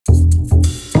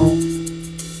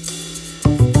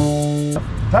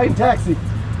Titan Taxi.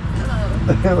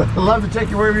 Hello. I'd love to take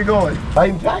you wherever you're going.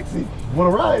 Titan Taxi.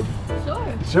 Want to ride?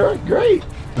 Sure. Sure, great.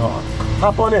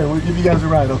 Hop on in. We'll give you guys a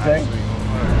ride, okay?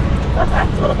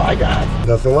 That's what I got.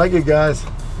 Nothing like it, guys.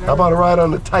 How about a ride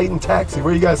on the Titan Taxi?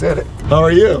 Where you guys headed? How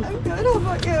are you? I'm good. How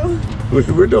about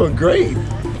you? We're doing great.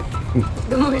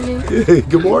 Good morning.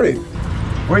 Good morning.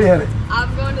 Where are you headed?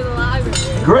 I'm going to the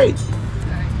library. Great.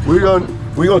 We're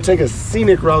gonna take a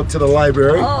scenic route to the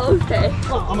library. Oh, okay.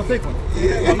 Oh, I'm gonna take one.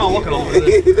 I'm not walking all over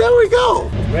this. There we go.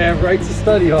 Man, right to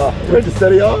study hall. Right to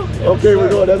study hall? Okay, we're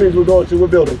going. That means we're going to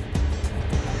what building?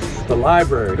 The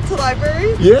library. To the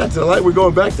library? Yeah, to the library. We're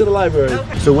going back to the library.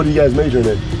 Okay. So what are you guys majoring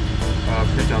in?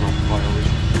 Pre-general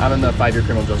violation. I'm in the 5-year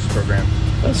criminal justice program.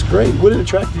 That's great. What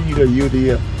attracted you to UD?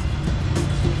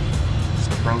 It's a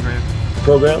program.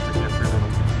 Program? Yeah,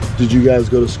 pre-general. Did you guys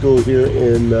go to school here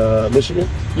in Michigan?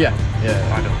 Yeah.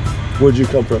 I don't. Where'd you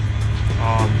come from?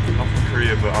 I'm from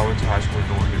Korea, but I went to high school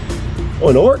in Oregon. Oh,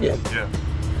 in Oregon? Yeah.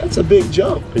 That's a big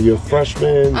jump. Are you a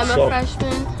freshman? I'm a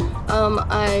freshman.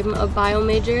 I'm a bio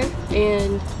major,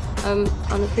 and I'm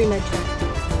on the pre-med track.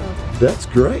 That's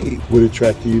great. What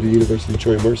attracted you to University of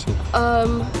Detroit Mercy?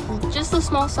 Just the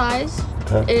small size,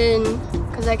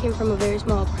 because I came from a very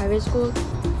small private school,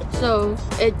 so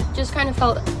it just kind of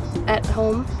felt at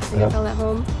home. I felt at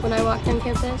home when I walked on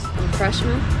campus. I'm a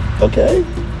freshman. Okay.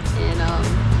 And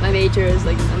my major is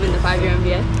I'm in the 5-year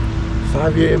MBA.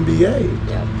 5-year MBA.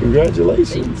 Yeah.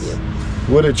 Thank you.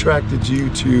 What attracted you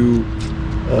to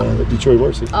Detroit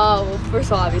Mercy? Oh, well,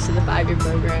 first of all, obviously the 5-year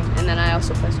program, and then I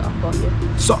also play softball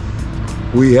here. So,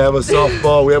 we have a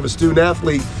softball, we have a student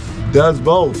athlete, does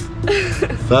both.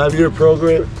 5-year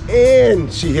program,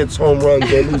 and she hits home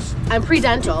runs. I'm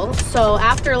pre-dental, so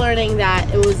after learning that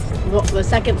it was the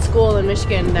second school in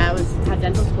Michigan that had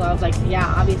dental school, I was like,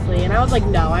 yeah, obviously. And I was like,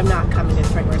 no, I'm not coming to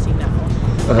Detroit Mercy, no.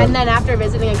 And then after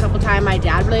visiting a couple times, my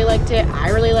dad really liked it, I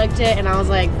really liked it, and I was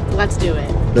like, let's do it.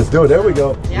 Let's do it, there we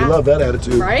go. Yeah. We love that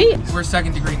attitude. Right? We're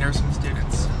 2nd-degree nursing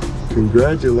students.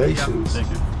 Congratulations. Thank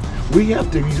you. We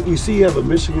have to, you see you have a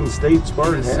Michigan State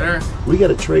Spartan Yes, hat. sir. We got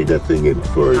to trade that thing in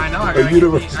for I know, I a gotta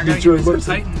University get Detroit some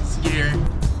Mercy. Titans gear.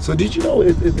 So did you know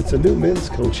it's a new men's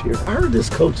coach here? I heard this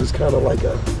coach is kind of like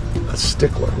a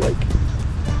stickler.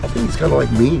 I think he's kind of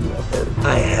like me, I've heard.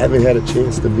 I haven't had a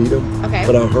chance to meet him,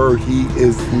 but I heard he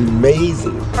is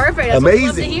amazing. Perfect, that's what I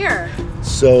love to hear.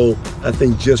 So I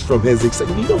think just from his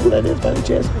excitement, you know who that is by any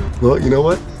chance? Well, you know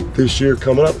what? This year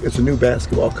coming up, it's a new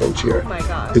basketball coach here. Oh my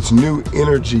God. It's new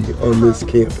energy on this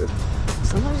campus.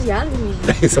 Sometimes you gotta be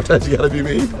me. Sometimes you gotta be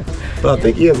me. But I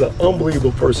think he has an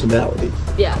unbelievable personality.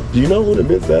 Yeah. Do you know who the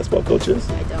men's basketball coach is?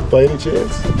 I don't. By any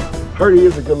chance? Heard he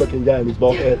is a good looking guy and he's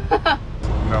bald head.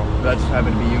 No, that just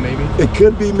happened to be you, maybe? It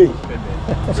could be me. Could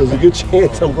be. So there's a good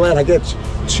chance. I'm glad I got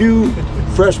 2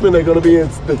 freshmen that are going to be in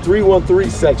the 313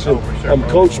 section. Oh, for sure. I'm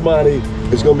Coach Monty.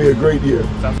 It's going to be a great year.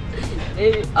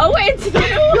 Oh, it's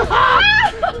you!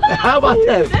 How about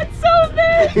that? That's so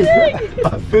big!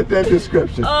 I fit that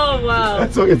description. Oh, wow.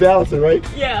 That's so it's Allison, right?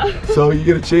 Yeah. So you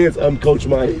get a chance. I'm Coach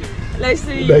Monty. Nice to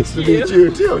meet you. Nice to meet you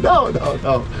too. No.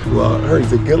 Well, I heard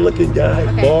he's a good-looking guy,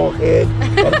 bald head,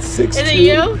 about 6'2". Is it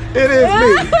you? It is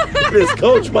me. It is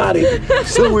Coach Monty.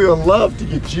 So we would love to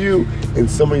get you and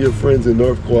some of your friends in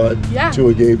North Quad to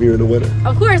a game here in the winter.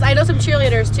 Of course, I know some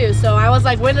cheerleaders too, so I was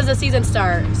like, when does the season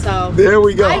start? So there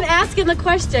we go. I'm asking the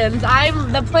questions.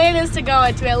 The plan is to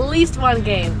go to at least 1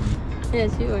 game.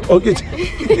 Yes, you are. Okay.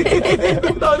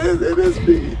 No, it is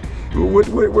me.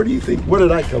 Where do you think? Where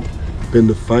did I come from? Been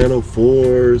to Final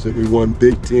Fours, and we won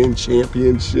Big Ten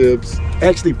championships.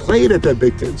 Actually played at that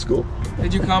Big Ten school.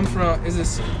 Did you come from, is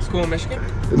this school in Michigan?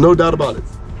 No doubt about it.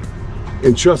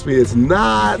 And trust me, it's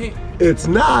not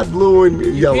blue and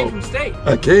yellow. You came from state.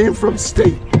 I came from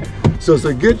state. So it's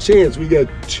a good chance we got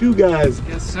 2 guys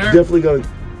definitely gonna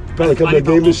probably come to a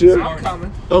game this year. I'm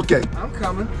coming. Okay. I'm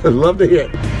coming. I'd love to hear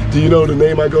it. Do you know the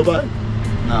name I go by?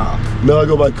 No. No, I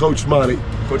go by Coach Monty.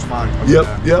 Coach Monty. Okay.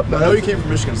 Yep. I know you came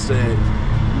from Michigan State.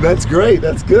 That's great.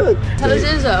 That's good. Tell us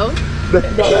Izzo.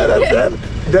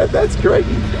 That's great.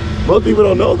 Most people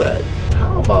don't know that.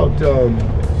 How about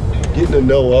getting to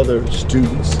know other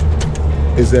students?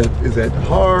 Is that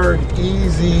hard,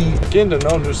 easy? Getting to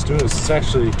know new students is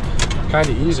actually kind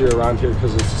of easier around here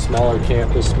because it's a smaller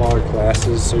campus, smaller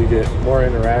classes, so you get more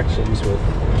interactions with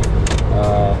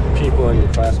people in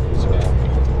your classmates around.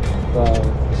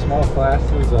 The small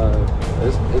classes,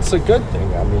 it's a good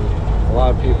thing. I mean, a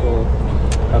lot of people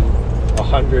have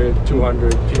 100,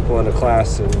 200 people in a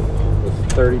class, and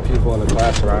with 30 people in a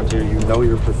class around here, you know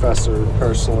your professor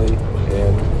personally,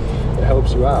 and it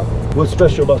helps you out. What's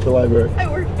special about the library? I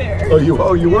work there. Oh,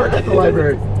 you work at the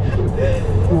library.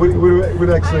 What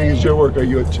next thing is your work? Are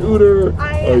you a tutor?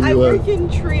 I work in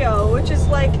Trio, which is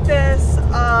like this,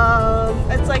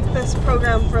 it's like this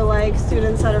program for like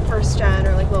students that are first gen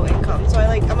or like low income. So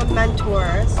I'm a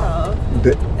mentor, so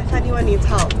if anyone needs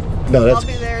help, I'll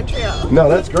be there in Trio. No,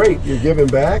 that's great. You're giving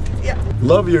back. Yeah.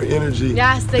 Love your energy.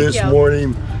 Yes, thank you. This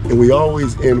morning, and we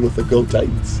always end with the Go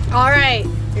Titans. All right,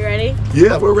 you ready?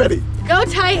 Yeah, we're ready. Go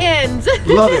Titans!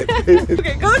 Love it.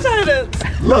 Okay, go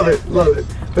Titans! Love it, love it.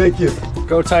 Thank you.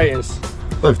 Go Titans.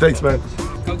 Look, thanks, man.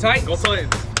 Go Titans. Go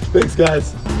Titans. Thanks,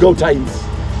 guys. Go Titans.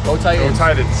 Go Titans. Go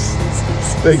Titans.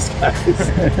 Thanks, guys.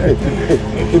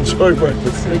 Enjoy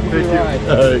breakfast. Thank you. All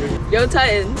right. Go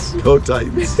Titans. Go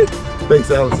Titans.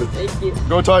 Thanks, Allison. Thank you.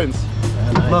 Go Titans.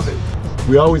 Love it.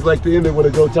 We always like to end it with a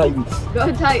Go Titans.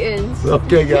 Go Titans.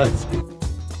 Okay, guys.